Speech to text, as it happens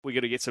We're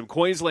going to get some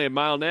Queensland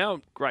mail now.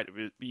 Great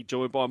to be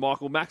joined by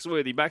Michael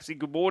Maxworthy. Maxie,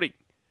 good morning.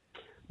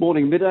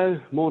 Morning, Middo.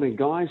 Morning,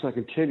 guys. I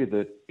can tell you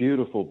that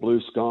beautiful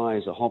blue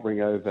skies are hovering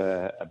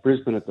over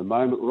Brisbane at the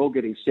moment. We're all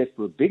getting set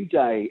for a big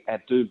day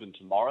at Doomben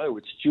tomorrow.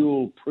 It's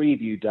dual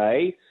preview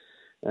day.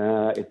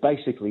 It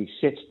basically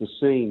sets the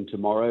scene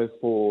tomorrow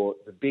for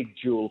the big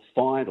dual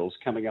finals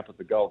coming up at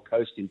the Gold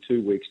Coast in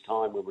 2 weeks'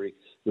 time when we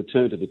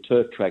return to the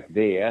turf track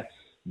there.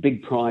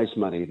 Big prize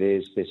money.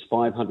 There's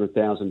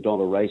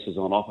 $500,000 races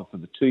on offer for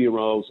the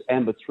 2-year-olds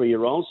and the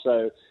 3-year-olds.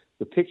 So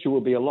the picture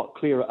will be a lot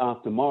clearer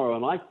after tomorrow.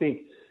 And I think,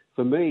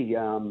 for me,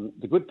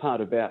 the good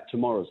part about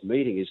tomorrow's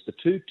meeting is the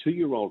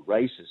two-year-old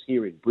races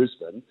here in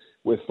Brisbane.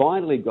 We've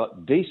finally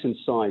got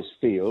decent-sized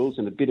fields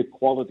and a bit of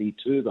quality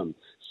to them,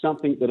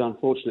 something that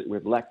unfortunately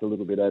we've lacked a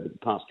little bit over the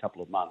past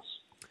couple of months.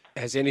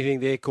 Has anything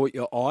there caught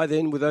your eye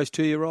then with those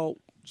 2-year-olds,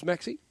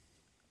 Maxie?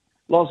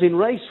 Well, I was in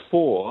race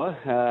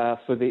 4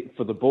 for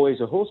the boys,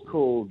 a horse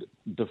called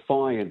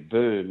Defiant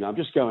Boom. Now, I'm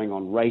just going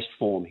on race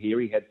form here.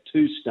 He had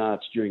 2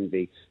 starts during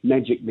the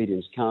Magic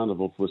Millions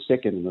Carnival for a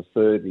second and a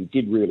third. He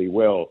did really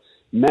well.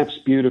 Maps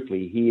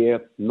beautifully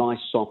here. Nice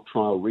soft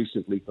trial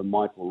recently for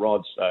Michael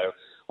Rodd. So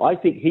I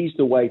think he's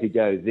the way to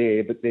go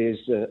there. But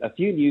there's a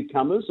few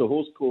newcomers. A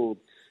horse called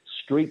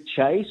Street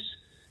Chase,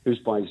 who's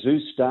by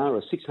Zeus Star,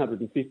 a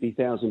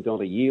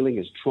 $650,000 yearling,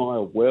 has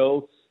trialled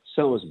well.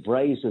 So is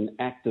Brazen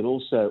Act and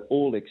also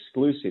All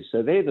Exclusive.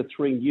 So they're the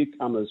 3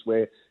 newcomers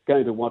we're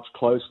going to watch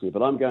closely.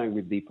 But I'm going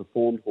with the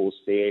performed horse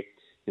there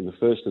in the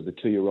first of the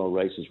 2-year-old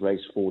races, race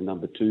 4,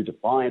 number 2,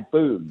 Defiant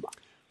Boom.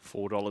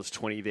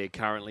 $4.20 there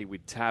currently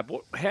with Tab.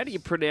 How do you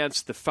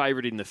pronounce the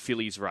favourite in the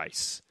fillies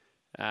race?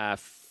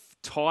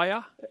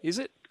 Tyre, is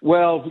it?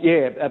 Well,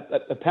 yeah,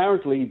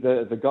 apparently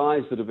the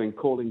guys that have been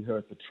calling her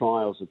at the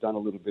trials have done a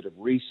little bit of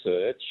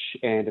research,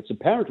 and it's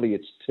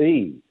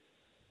T.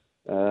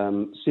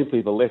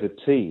 Simply the letter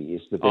T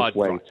is the best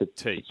way to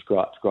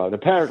describe it.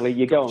 Apparently,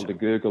 you go onto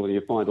Google and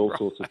you find all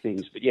sorts of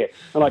things. But yeah,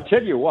 and I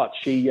tell you what,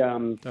 she's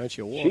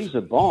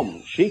a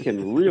bomb. She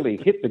can really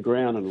hit the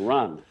ground and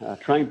run.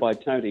 Trained by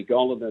Tony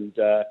Gollan, and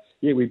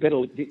we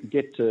better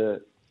get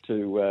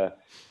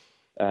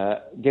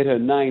get her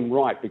name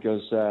right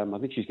because I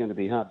think she's going to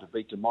be hard to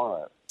beat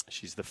tomorrow.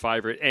 She's the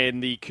favourite,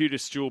 and the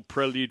cutest jewel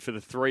prelude for the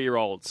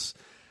 3-year-olds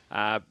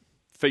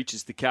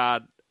features the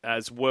card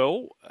as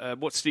well.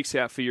 What sticks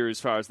out for you as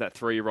far as that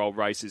 3-year-old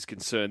race is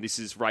concerned? This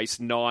is race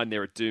 9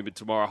 there at Doomben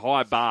tomorrow.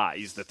 High Bar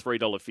is the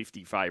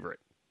 $3.50 favourite.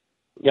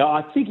 Yeah,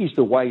 I think he's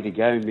the way to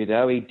go,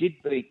 Middo. He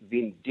did beat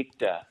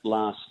Vindicta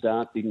last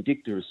start.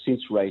 Vindicta has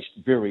since raced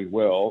very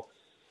well.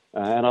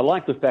 And I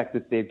like the fact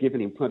that they've given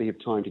him plenty of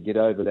time to get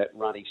over that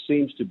run. He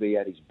seems to be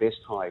at his best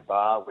High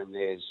Bar when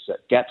there's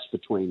gaps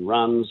between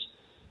runs.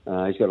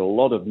 He's got a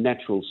lot of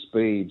natural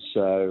speed.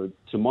 So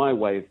to my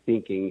way of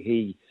thinking,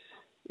 he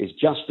is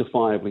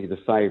justifiably the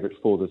favourite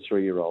for the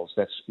 3-year-olds.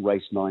 That's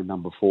race 9,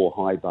 number 4,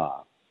 High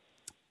Bar.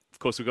 Of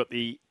course, we've got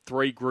the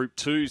 3 Group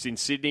 2s in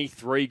Sydney,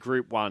 3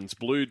 Group 1s.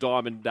 Blue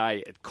Diamond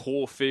Day at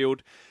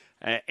Caulfield.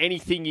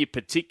 Anything you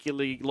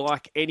particularly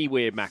like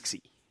anywhere,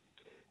 Maxie?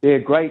 Yeah,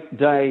 great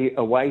day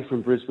away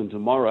from Brisbane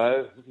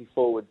tomorrow. Looking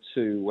forward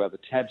to the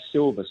Tab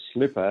Silver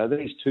Slipper.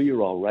 These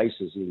 2-year-old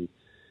races in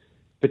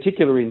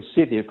particular in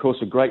Sydney, of course,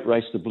 a great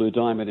race, the Blue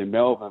Diamond in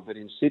Melbourne, but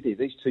in Sydney,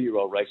 these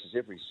 2-year-old races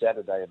every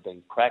Saturday have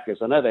been crackers.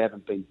 I know they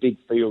haven't been big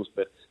fields,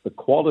 but the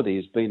quality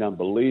has been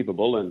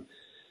unbelievable, and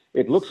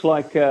it looks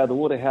like the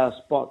Waterhouse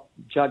spot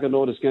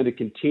juggernaut is going to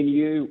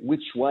continue.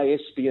 Which way,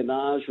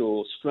 Espionage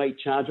or Straight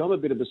Charge? I'm a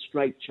bit of a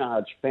Straight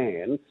Charge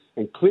fan,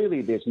 and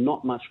clearly there's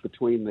not much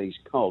between these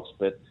colts,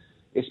 but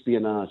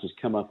Espionage has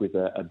come up with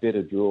a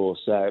better draw,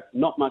 so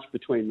not much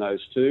between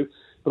those two.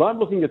 But I'm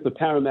looking at the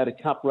Parramatta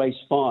Cup Race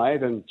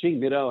 5, and gee,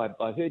 Middo,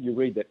 I heard you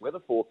read that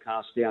weather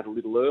forecast out a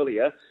little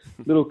earlier.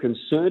 A little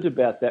concerned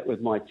about that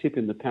with my tip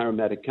in the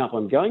Parramatta Cup.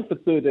 I'm going for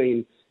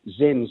 13,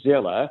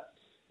 Zenzella.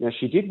 Now,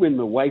 she did win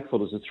the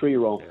Wakeful as a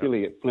 3-year-old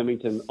filly at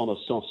Flemington on a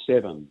soft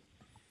 7.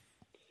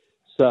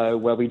 So,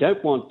 well, we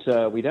don't want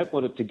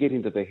it to get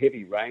into the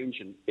heavy range,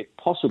 and it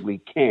possibly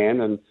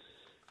can. And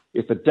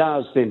if it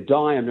does, then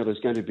Diamond is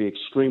going to be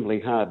extremely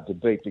hard to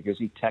beat because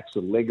he tacks a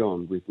leg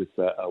on with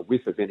a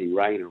whiff of any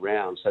rain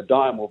around. So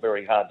Diamond will be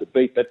very hard to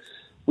beat. But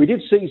we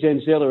did see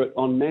Zenzella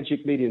on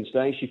Magic Millions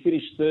Day. She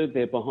finished 3rd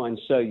there behind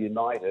So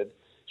United.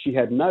 She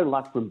had no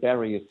luck from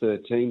barrier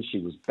 13. She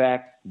was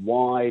back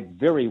wide,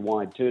 very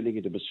wide, turning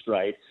into a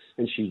straight,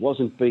 and she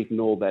wasn't beaten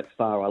all that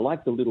far. I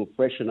like the little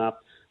freshen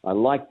up. I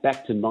like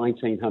back to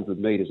 1,900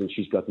 metres, and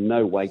she's got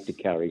no weight to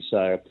carry.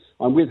 So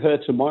I'm with her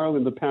tomorrow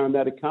in the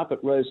Parramatta Cup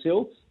at Rose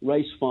Hill,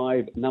 race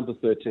 5, number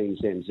 13,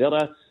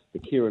 Zenzella, the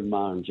Kieran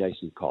Maher and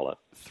Jason Collett.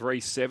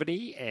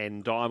 370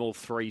 and Diamond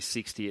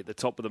 360 at the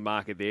top of the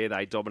market there.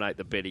 They dominate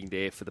the betting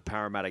there for the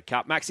Parramatta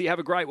Cup. Maxie, have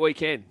a great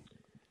weekend.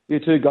 You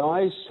too,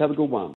 guys. Have a good one.